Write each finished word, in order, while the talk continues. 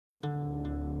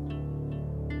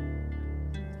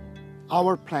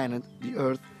our planet, the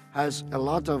Earth, has a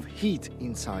lot of heat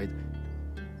inside.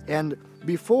 And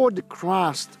before the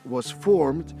crust was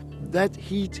formed, that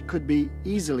heat could be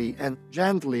easily and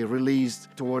gently released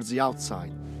towards the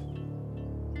outside.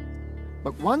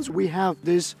 But once we have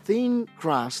this thin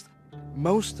crust,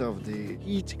 most of the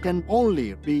heat can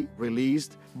only be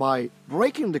released by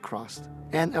breaking the crust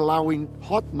and allowing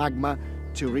hot magma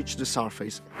to reach the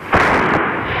surface.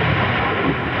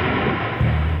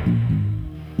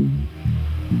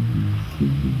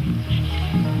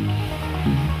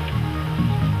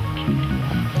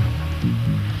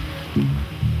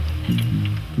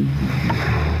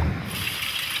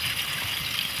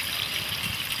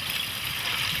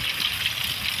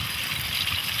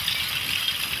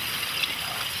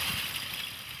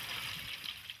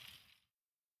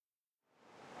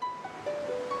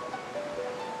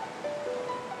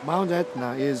 Mount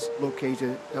Etna is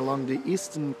located along the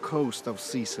eastern coast of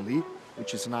Sicily,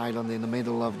 which is an island in the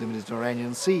middle of the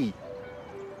Mediterranean Sea.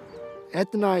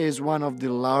 Etna is one of the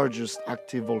largest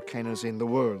active volcanoes in the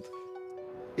world.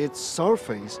 Its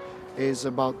surface is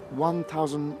about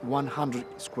 1,100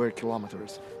 square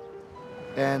kilometers,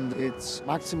 and its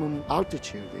maximum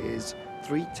altitude is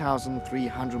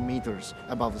 3,300 meters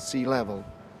above sea level.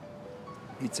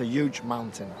 It's a huge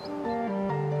mountain.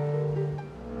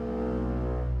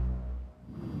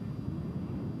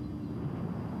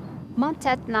 Mount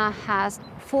Etna has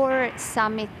 4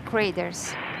 summit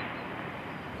craters.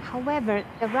 However,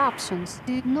 eruptions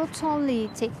do not only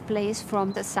take place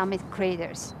from the summit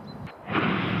craters.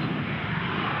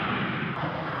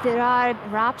 There are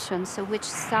eruptions which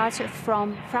start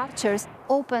from fractures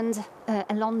opened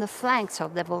along the flanks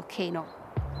of the volcano.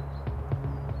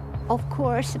 Of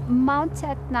course, Mount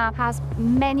Etna has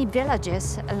many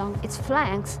villages along its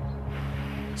flanks,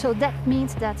 so that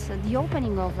means that the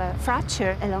opening of a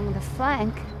fracture along the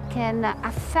flank can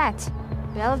affect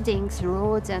buildings,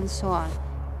 roads, and so on.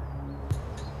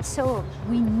 So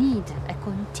we need a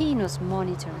continuous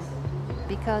monitoring,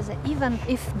 because even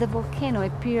if the volcano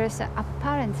appears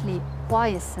apparently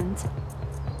quiescent,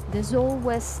 there's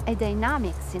always a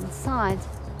dynamics inside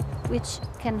which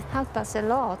can help us a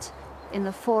lot in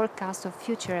the forecast of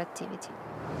future activity.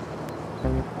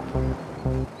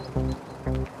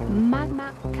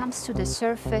 Magma comes to the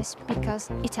surface because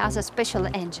it has a special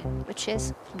engine, which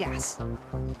is gas.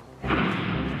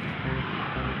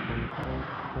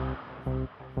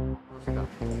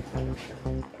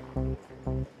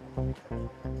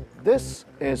 This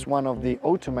is one of the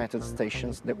automated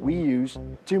stations that we use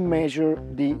to measure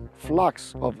the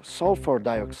flux of sulfur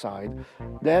dioxide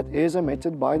that is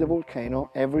emitted by the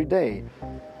volcano every day.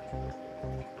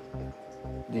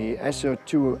 The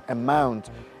SO2 amount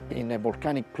in a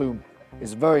volcanic plume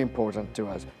is very important to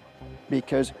us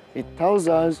because it tells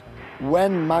us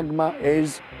when magma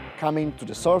is coming to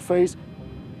the surface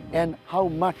and how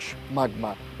much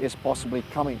magma is possibly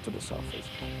coming to the surface.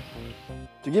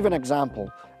 To give an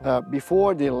example,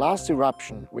 before the last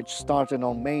eruption, which started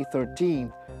on May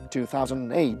 13,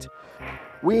 2008,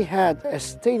 we had a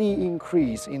steady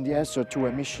increase in the SO2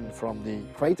 emission from the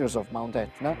craters of Mount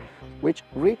Etna, which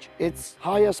reached its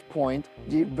highest point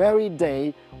the very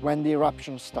day when the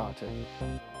eruption started.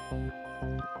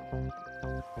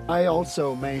 I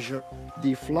also measure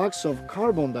the flux of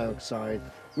carbon dioxide,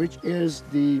 which is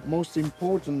the most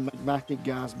important magmatic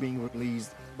gas being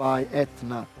released by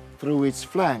Etna through its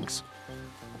flanks.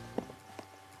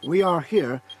 We are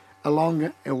here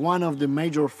along one of the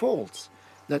major faults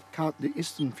that cut the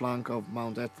eastern flank of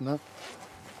Mount Etna,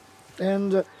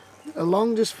 and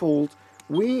along this fault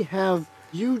we have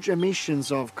huge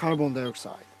emissions of carbon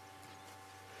dioxide.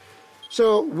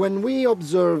 So when we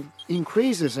observe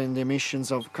increases in the emissions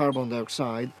of carbon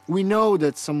dioxide, we know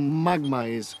that some magma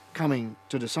is coming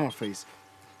to the surface.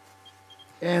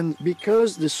 And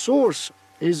because the source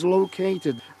is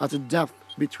located at a depth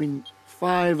between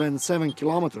 5 and 7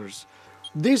 kilometers,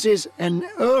 this is an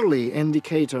early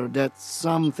indicator that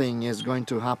something is going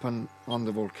to happen on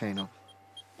the volcano.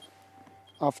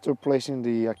 After placing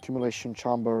the accumulation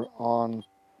chamber on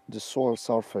the soil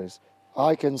surface,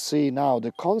 I can see now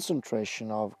the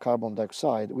concentration of carbon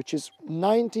dioxide, which is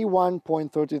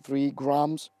 91.33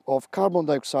 grams of carbon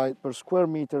dioxide per square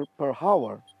meter per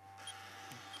hour.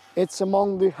 It's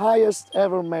among the highest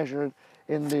ever measured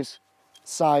in this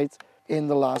site in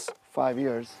the last 5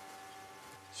 years.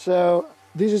 So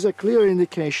this is a clear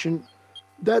indication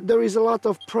that there is a lot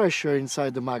of pressure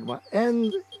inside the magma,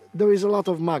 and there is a lot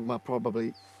of magma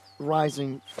probably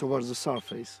rising towards the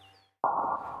surface.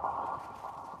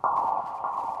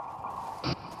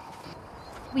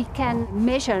 We can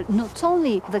measure not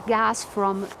only the gas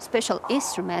from special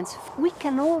instruments, we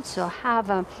can also have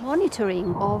a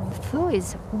monitoring of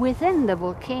fluids within the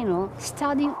volcano,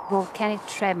 studying volcanic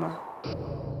tremor.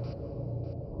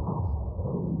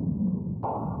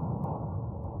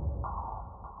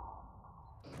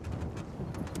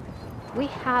 We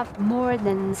have more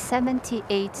than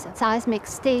 78 seismic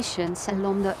stations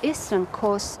along the eastern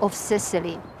coast of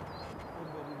Sicily.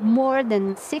 More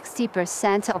than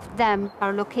 60% of them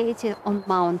are located on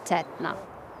Mount Etna.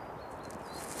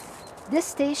 These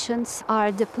stations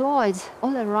are deployed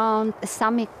all around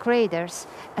summit craters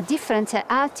at different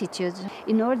altitudes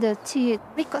in order to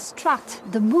reconstruct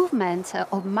the movement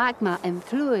of magma and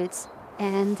fluids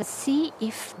and see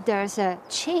if there's a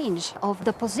change of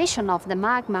the position of the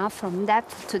magma from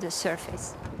depth to the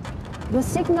surface. The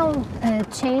signal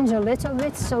changed a little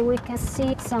bit, so we can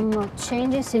see some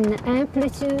changes in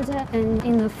amplitude and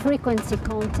in the frequency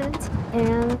content.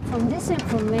 And from this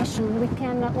information, we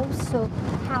can also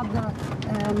have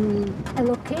a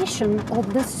location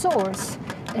of the source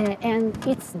and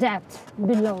its depth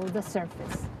below the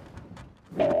surface.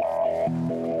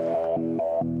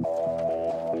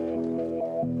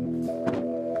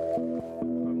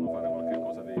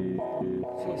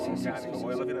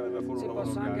 Si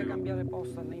possa anche cambiare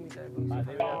posto al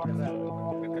limite.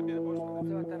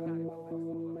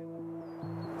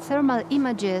 Thermal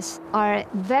images are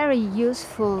very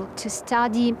useful to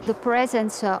study the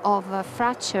presence of a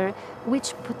fracture,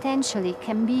 which potentially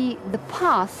can be the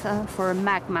path for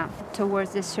magma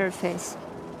towards the surface.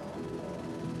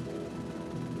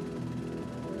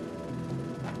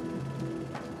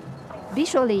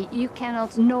 Visually, you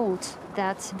cannot note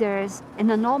that there's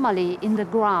an anomaly in the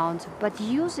ground, but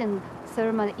using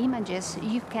thermal images,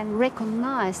 you can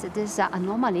recognize this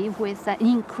anomaly with an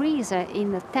increase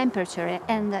in the temperature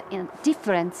and a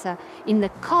difference in the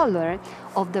color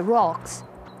of the rocks.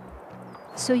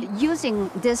 So using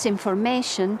this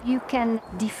information, you can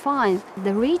define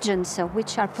the regions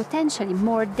which are potentially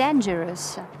more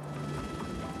dangerous.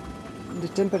 The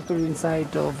temperature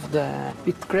inside of the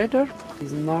pit crater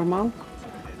is normal.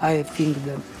 I think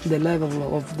that the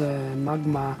level of the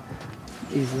magma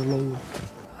is low.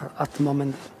 At the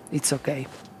moment, it's okay.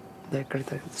 The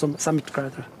crater, summit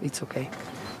crater, it's okay.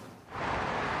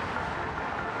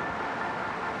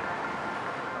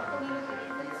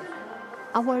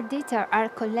 Our data are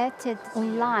collected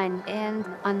online and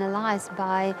analyzed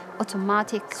by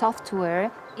automatic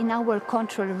software in our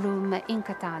control room in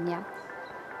Catania.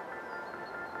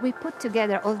 We put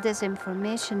together all this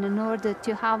information in order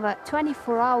to have a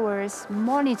 24 hours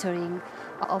monitoring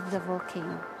of the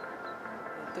volcano.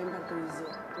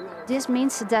 This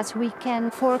means that we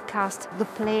can forecast the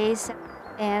place,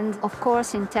 and of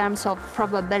course in terms of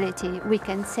probability we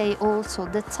can say also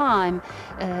the time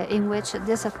in which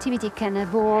this activity can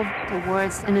evolve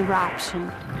towards an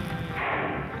eruption.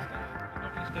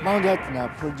 Mount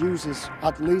Etna produces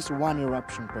at least one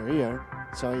eruption per year,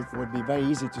 so it would be very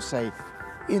easy to say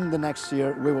in the next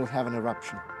year we will have an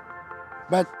eruption.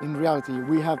 But in reality,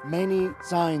 we have many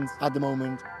signs at the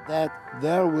moment that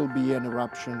there will be an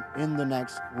eruption in the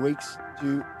next weeks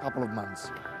to couple of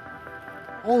months.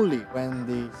 Only when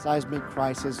the seismic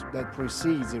crisis that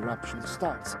precedes eruption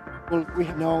starts will we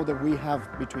know that we have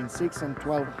between 6 and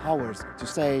 12 hours to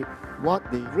say what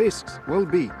the risks will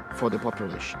be for the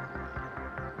population.